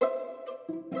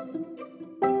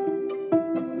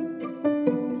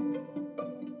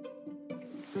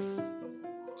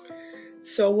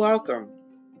Welcome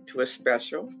to a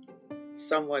special,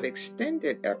 somewhat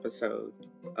extended episode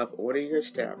of Order Your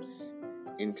Steps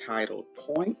entitled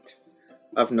Point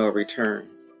of No Return.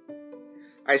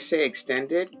 I say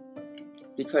extended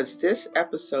because this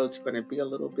episode's going to be a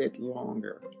little bit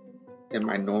longer than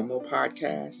my normal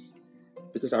podcast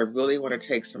because I really want to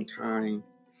take some time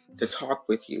to talk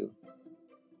with you.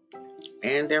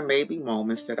 And there may be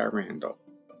moments that I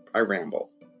ramble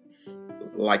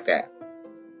like that.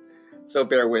 So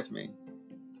bear with me.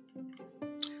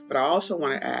 But I also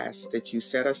want to ask that you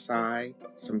set aside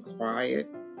some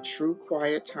true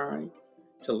quiet time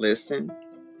to listen.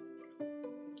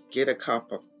 Get a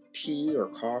cup of tea or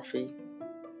coffee.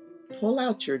 Pull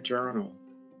out your journal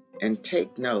and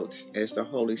take notes as the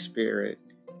Holy Spirit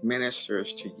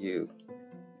ministers to you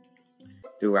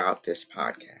throughout this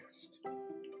podcast.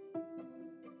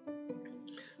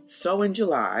 So in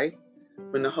July,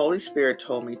 when the Holy Spirit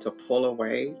told me to pull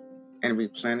away and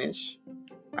replenish,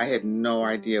 I had no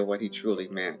idea what he truly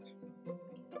meant.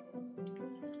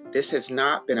 This has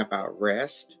not been about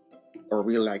rest or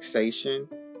relaxation,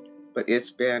 but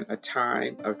it's been a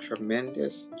time of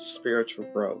tremendous spiritual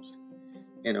growth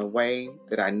in a way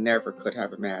that I never could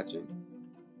have imagined.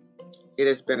 It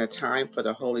has been a time for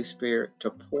the Holy Spirit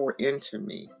to pour into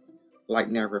me like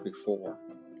never before.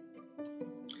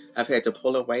 I've had to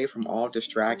pull away from all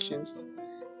distractions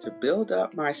to build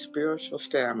up my spiritual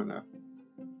stamina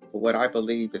for what I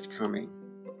believe is coming.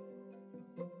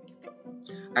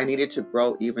 I needed to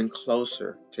grow even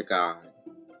closer to God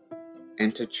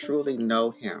and to truly know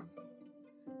Him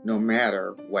no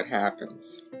matter what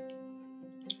happens.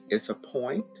 It's a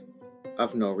point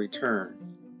of no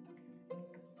return.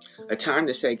 A time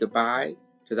to say goodbye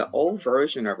to the old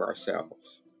version of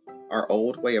ourselves, our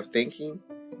old way of thinking,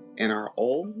 and our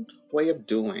old way of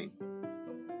doing.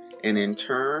 And in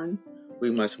turn,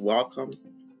 we must welcome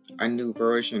a new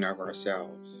version of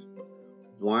ourselves,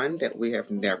 one that we have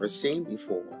never seen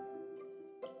before.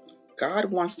 God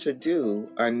wants to do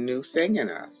a new thing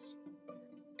in us,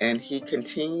 and He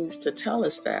continues to tell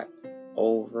us that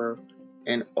over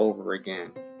and over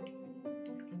again.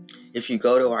 If you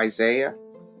go to Isaiah,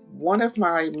 one of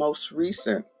my most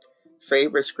recent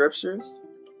favorite scriptures,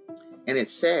 and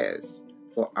it says,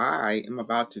 "For I am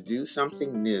about to do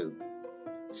something new.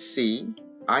 See,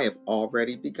 I have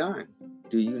already begun.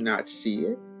 Do you not see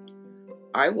it?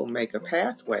 I will make a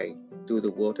pathway through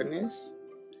the wilderness,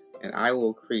 and I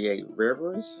will create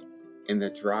rivers in the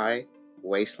dry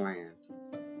wasteland."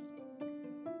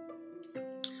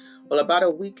 Well, about a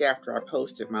week after I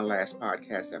posted my last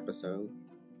podcast episode,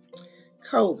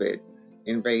 COVID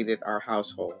invaded our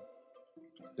household.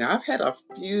 Now, I've had a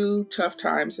few tough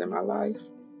times in my life,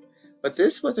 but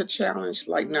this was a challenge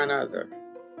like none other.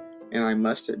 And I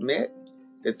must admit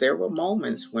that there were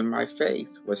moments when my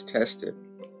faith was tested.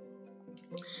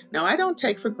 Now, I don't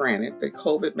take for granted that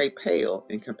COVID may pale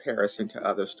in comparison to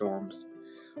other storms,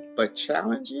 but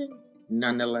challenging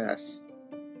nonetheless.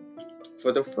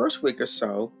 For the first week or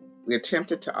so, we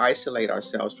attempted to isolate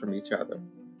ourselves from each other.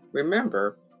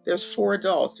 Remember, there's 4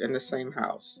 adults in the same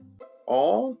house,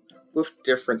 all with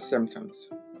different symptoms.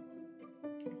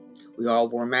 We all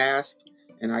wore masks,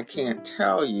 and I can't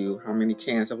tell you how many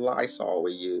cans of Lysol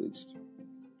we used.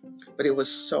 But it was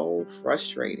so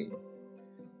frustrating.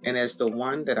 And as the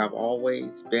one that I've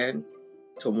always been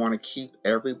to want to keep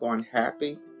everyone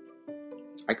happy,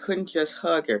 I couldn't just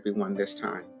hug everyone this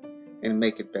time and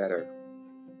make it better.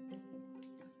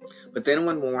 But then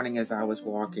one morning as I was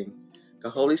walking, the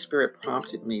Holy Spirit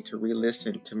prompted me to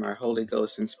re-listen to my Holy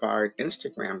Ghost-inspired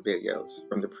Instagram videos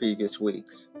from the previous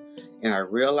weeks, and I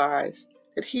realized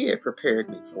that He had prepared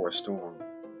me for a storm.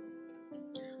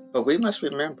 But we must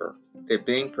remember that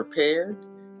being prepared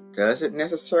doesn't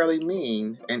necessarily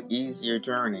mean an easier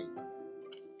journey.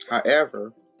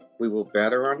 However, we will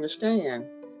better understand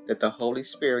that the Holy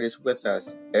Spirit is with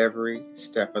us every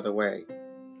step of the way.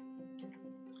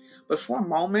 But for a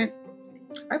moment,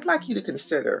 I'd like you to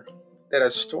consider that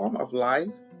a storm of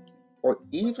life, or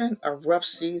even a rough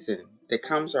season that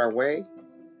comes our way,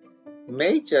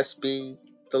 may just be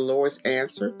the Lord's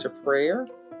answer to prayer.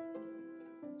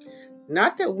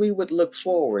 Not that we would look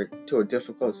forward to a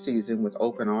difficult season with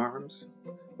open arms,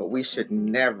 but we should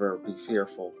never be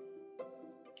fearful.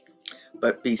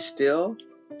 But be still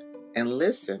and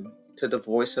listen to the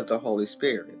voice of the Holy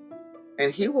Spirit,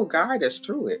 and He will guide us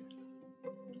through it.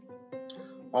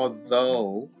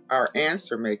 Although our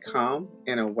answer may come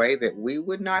in a way that we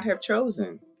would not have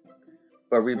chosen,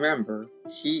 but remember,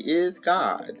 He is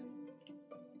God,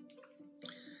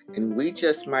 and we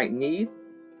just might need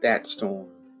that storm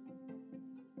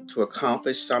to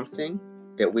accomplish something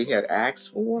that we had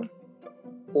asked for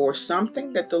or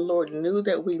something that the Lord knew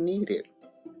that we needed,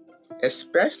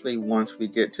 especially once we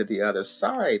get to the other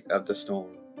side of the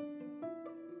storm.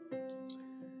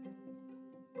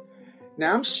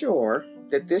 Now, I'm sure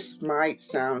that this might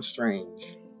sound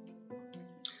strange,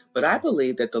 but I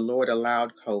believe that the Lord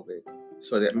allowed COVID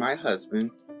so that my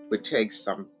husband would take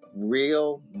some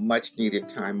real much needed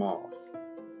time off.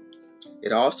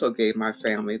 It also gave my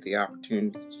family the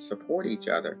opportunity to support each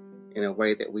other in a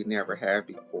way that we never had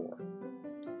before.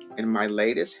 And my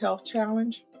latest health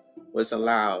challenge was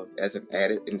allowed as an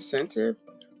added incentive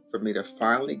for me to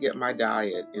finally get my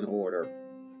diet in order.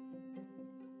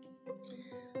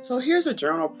 So here's a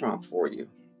journal prompt for you.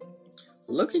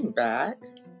 Looking back,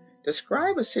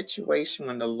 describe a situation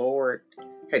when the Lord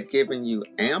had given you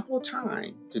ample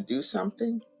time to do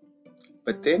something,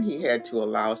 but then He had to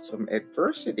allow some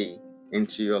adversity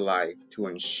into your life to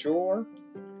ensure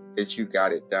that you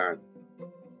got it done.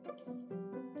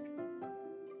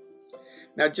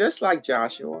 Now, just like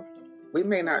Joshua, we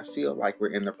may not feel like we're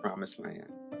in the promised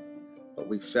land, but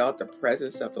we felt the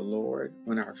presence of the Lord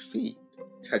when our feet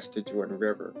touched the Jordan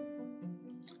River.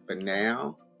 But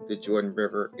now the Jordan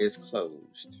River is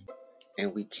closed,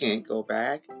 and we can't go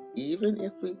back even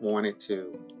if we wanted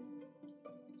to.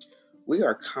 We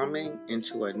are coming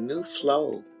into a new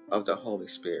flow of the Holy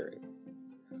Spirit,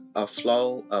 a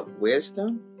flow of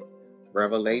wisdom,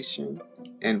 revelation,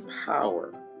 and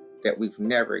power that we've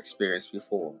never experienced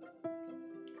before.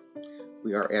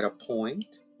 We are at a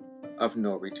point of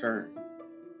no return.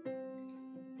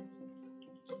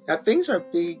 Now things are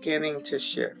beginning to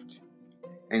shift,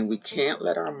 and we can't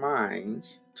let our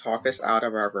minds talk us out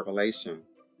of our revelation.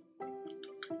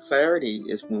 Clarity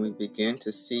is when we begin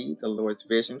to see the Lord's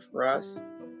vision for us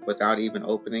without even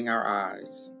opening our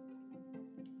eyes.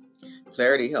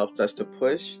 Clarity helps us to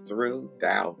push through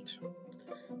doubt,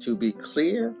 to be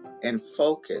clear and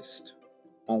focused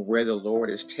on where the Lord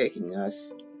is taking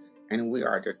us, and we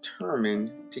are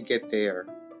determined to get there.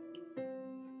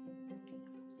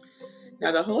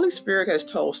 Now, the Holy Spirit has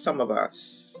told some of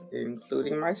us,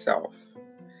 including myself,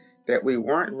 that we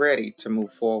weren't ready to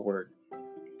move forward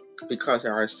because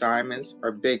our assignments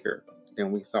are bigger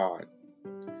than we thought.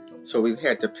 So we've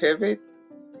had to pivot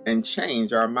and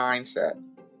change our mindset.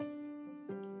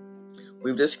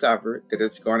 We've discovered that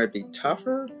it's going to be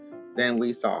tougher than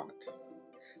we thought.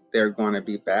 There are going to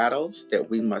be battles that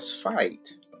we must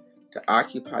fight to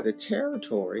occupy the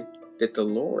territory that the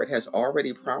Lord has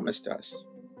already promised us.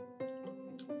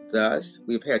 Thus,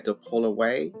 we've had to pull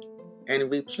away and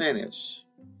replenish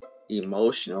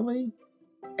emotionally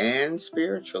and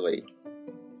spiritually.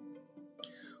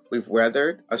 We've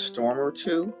weathered a storm or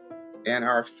two, and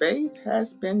our faith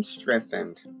has been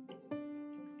strengthened.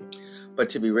 But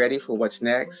to be ready for what's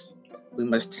next, we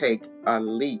must take a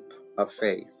leap of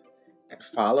faith and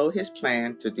follow His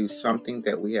plan to do something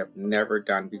that we have never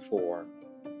done before.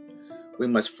 We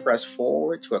must press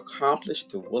forward to accomplish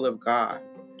the will of God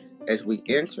as we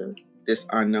enter this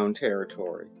unknown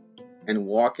territory and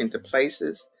walk into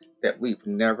places that we've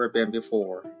never been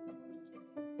before.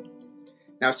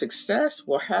 Now, success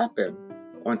will happen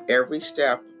on every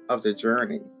step of the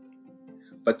journey,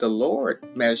 but the Lord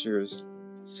measures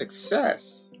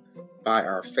success by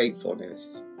our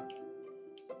faithfulness.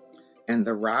 And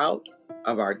the route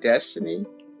of our destiny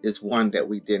is one that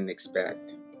we didn't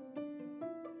expect.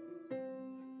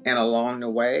 And along the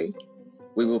way,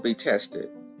 we will be tested,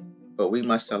 but we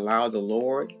must allow the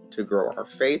Lord to grow our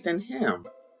faith in Him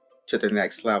to the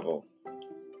next level.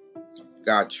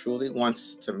 God truly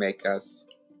wants to make us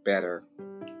better.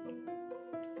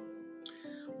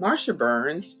 Marsha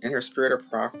Burns, in her Spirit of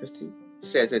Prophecy,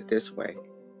 says it this way,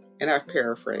 and I've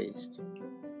paraphrased.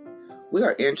 We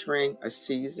are entering a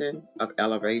season of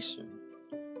elevation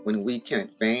when we can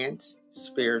advance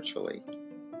spiritually.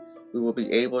 We will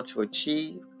be able to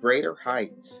achieve greater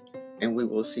heights, and we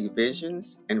will see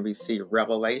visions and receive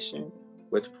revelation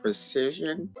with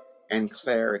precision and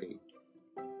clarity.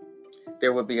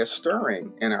 There will be a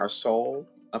stirring in our soul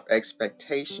of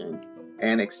expectation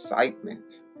and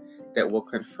excitement that will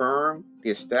confirm the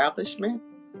establishment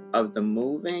of the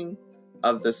moving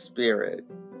of the Spirit.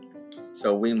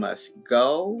 So we must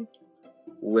go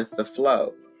with the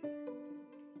flow.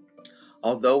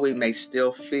 Although we may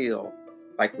still feel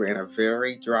like we're in a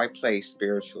very dry place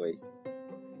spiritually,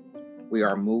 we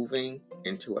are moving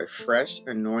into a fresh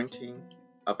anointing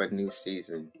of a new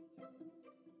season.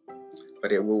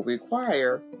 But it will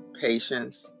require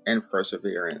patience and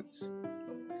perseverance.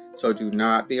 So do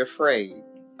not be afraid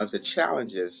of the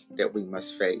challenges that we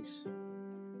must face,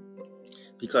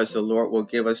 because the Lord will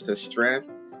give us the strength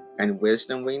and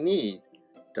wisdom we need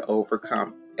to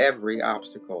overcome every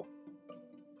obstacle.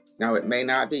 Now, it may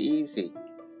not be easy,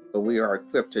 but we are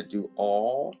equipped to do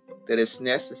all that is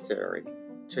necessary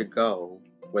to go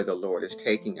where the Lord is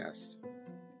taking us.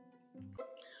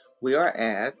 We are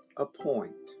at a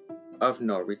point of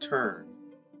no return.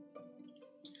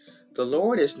 The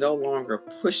Lord is no longer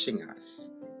pushing us,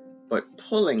 but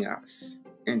pulling us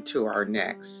into our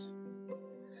next.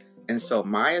 And so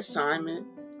my assignment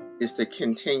is to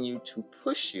continue to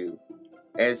push you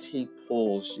as He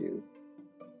pulls you.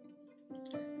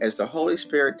 As the Holy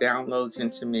Spirit downloads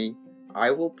into me,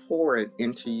 I will pour it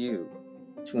into you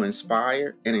to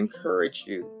inspire and encourage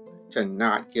you to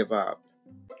not give up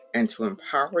and to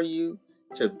empower you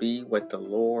to be what the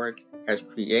Lord has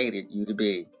created you to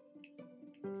be.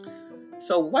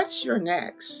 So what's your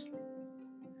next?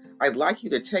 I'd like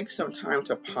you to take some time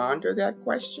to ponder that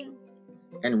question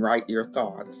and write your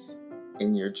thoughts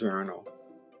in your journal.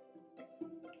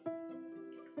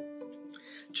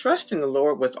 Trust in the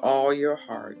Lord with all your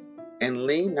heart and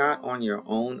lean not on your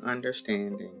own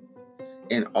understanding.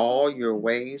 In all your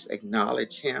ways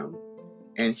acknowledge Him,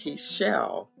 and He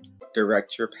shall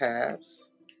direct your paths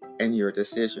and your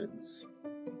decisions.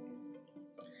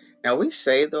 Now, we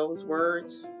say those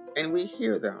words and we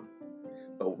hear them,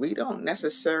 but we don't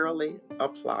necessarily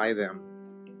apply them.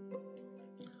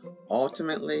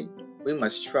 Ultimately, we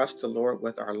must trust the Lord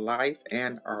with our life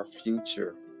and our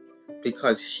future,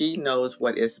 because He knows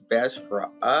what is best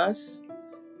for us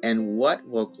and what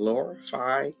will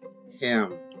glorify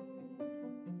Him.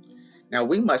 Now,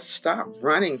 we must stop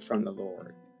running from the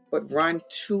Lord, but run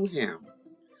to Him.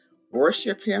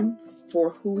 Worship Him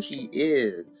for who He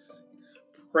is.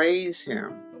 Praise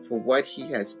Him for what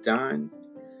He has done,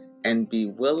 and be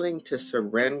willing to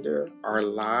surrender our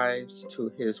lives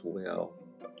to His will.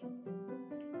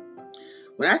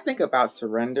 When I think about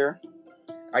surrender,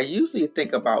 I usually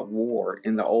think about war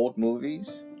in the old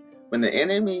movies, when the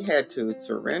enemy had to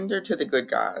surrender to the good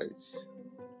guys.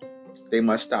 They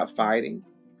must stop fighting,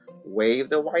 wave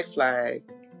the white flag,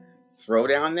 throw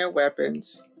down their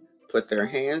weapons, put their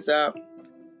hands up,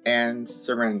 and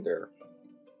surrender.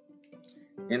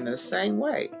 In the same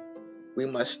way, we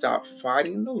must stop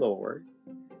fighting the Lord,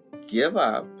 give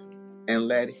up, and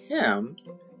let Him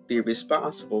be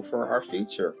responsible for our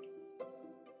future.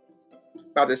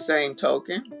 By the same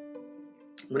token,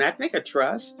 when I think of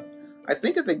trust, I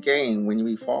think of the game when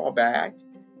we fall back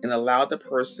and allow the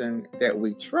person that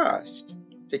we trust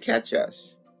to catch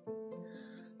us.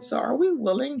 So are we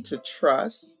willing to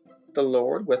trust the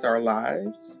Lord with our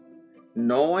lives,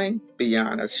 knowing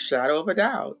beyond a shadow of a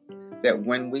doubt that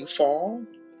when we fall,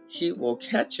 He will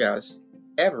catch us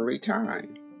every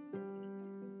time?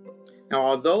 Now,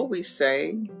 although we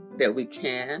say that we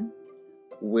can,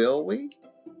 will we?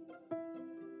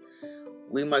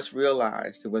 We must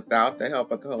realize that without the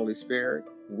help of the Holy Spirit,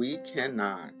 we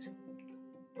cannot.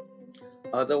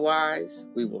 Otherwise,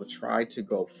 we will try to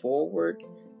go forward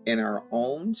in our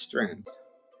own strength,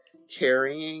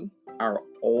 carrying our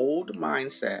old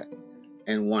mindset,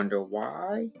 and wonder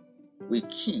why we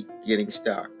keep getting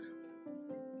stuck.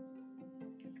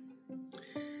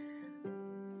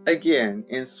 Again,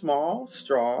 in Small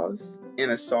Straws in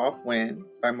a Soft Wind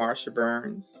by Marsha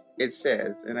Burns, it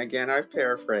says, and again I've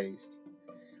paraphrased,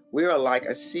 we are like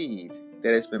a seed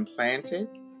that has been planted.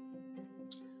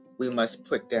 We must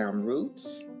put down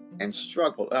roots and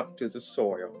struggle up through the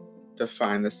soil to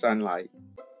find the sunlight.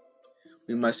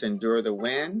 We must endure the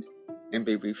wind and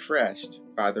be refreshed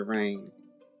by the rain.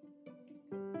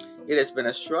 It has been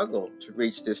a struggle to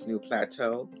reach this new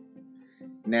plateau.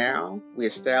 Now we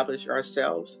establish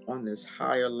ourselves on this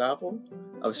higher level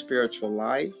of spiritual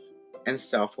life and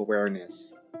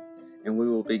self-awareness, and we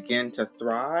will begin to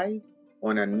thrive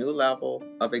on a new level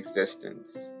of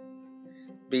existence.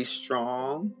 Be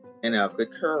strong and of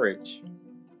good courage.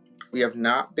 We have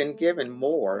not been given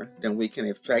more than we can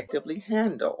effectively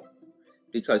handle,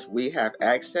 because we have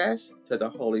access to the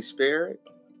Holy Spirit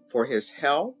for His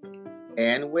help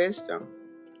and wisdom.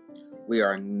 We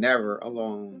are never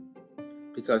alone,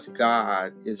 because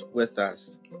God is with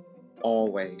us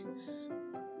always.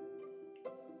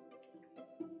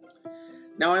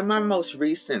 Now, in my most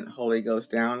recent Holy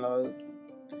Ghost download,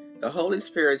 the Holy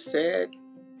Spirit said,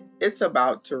 it's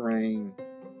about to rain.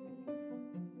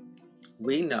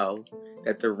 We know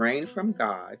that the rain from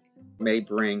God may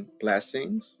bring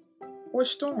blessings or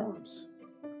storms,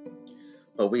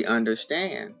 but we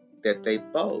understand that they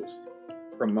both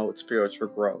promote spiritual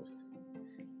growth.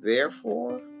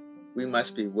 Therefore, we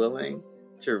must be willing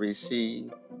to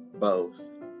receive both.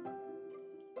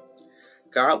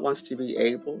 God wants to be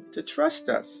able to trust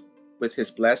us with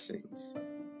His blessings.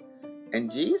 And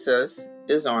Jesus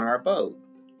is on our boat,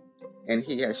 and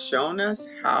He has shown us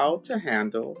how to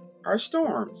handle are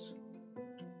storms.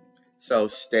 So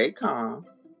stay calm,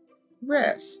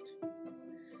 rest,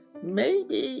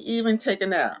 maybe even take a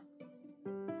nap.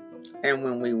 And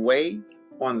when we wait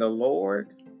on the Lord,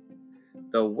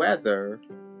 the weather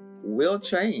will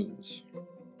change.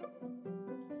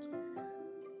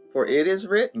 For it is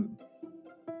written,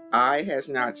 eye has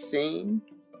not seen,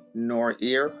 nor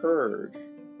ear heard,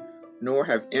 nor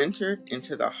have entered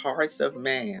into the hearts of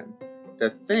man the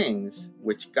things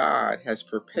which God has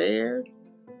prepared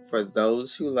for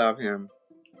those who love him.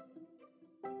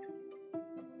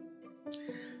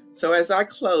 So as I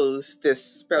close this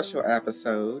special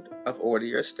episode of Order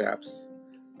Your Steps,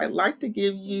 I'd like to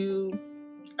give you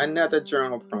another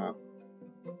journal prompt.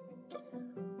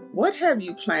 What have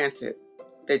you planted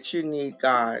that you need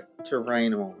God to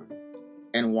rain on,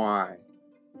 and why?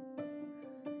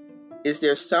 Is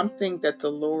there something that the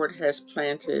Lord has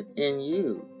planted in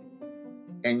you,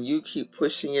 and you keep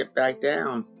pushing it back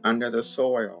down under the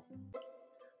soil,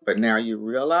 but now you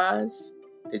realize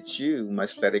that you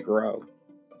must let it grow?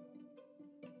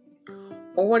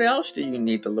 Or what else do you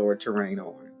need the Lord to rain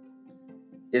on?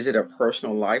 Is it a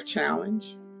personal life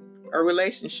challenge, a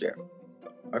relationship,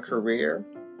 a career,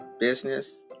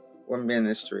 business, or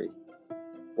ministry?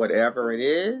 Whatever it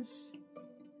is,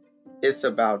 it's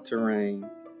about to rain.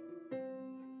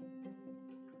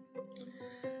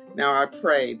 Now I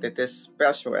pray that this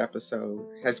special episode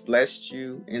has blessed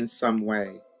you in some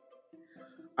way.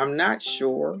 I'm not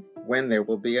sure when there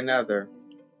will be another.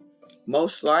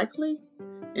 Most likely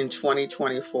in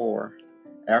 2024,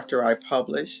 after I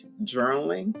publish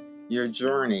Journaling Your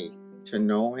Journey to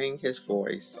Knowing His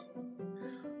Voice,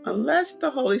 unless the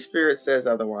Holy Spirit says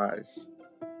otherwise.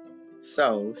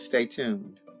 So stay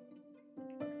tuned.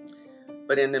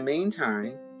 But in the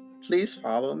meantime, please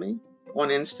follow me on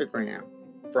Instagram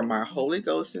for my Holy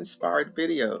Ghost inspired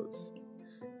videos.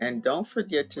 And don't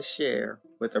forget to share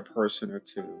with a person or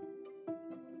two.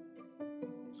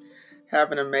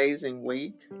 Have an amazing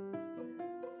week,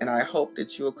 and I hope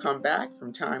that you'll come back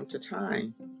from time to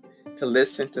time to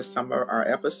listen to some of our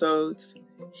episodes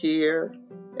here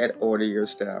at Order Your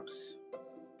Steps.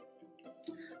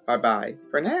 Bye-bye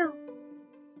for now.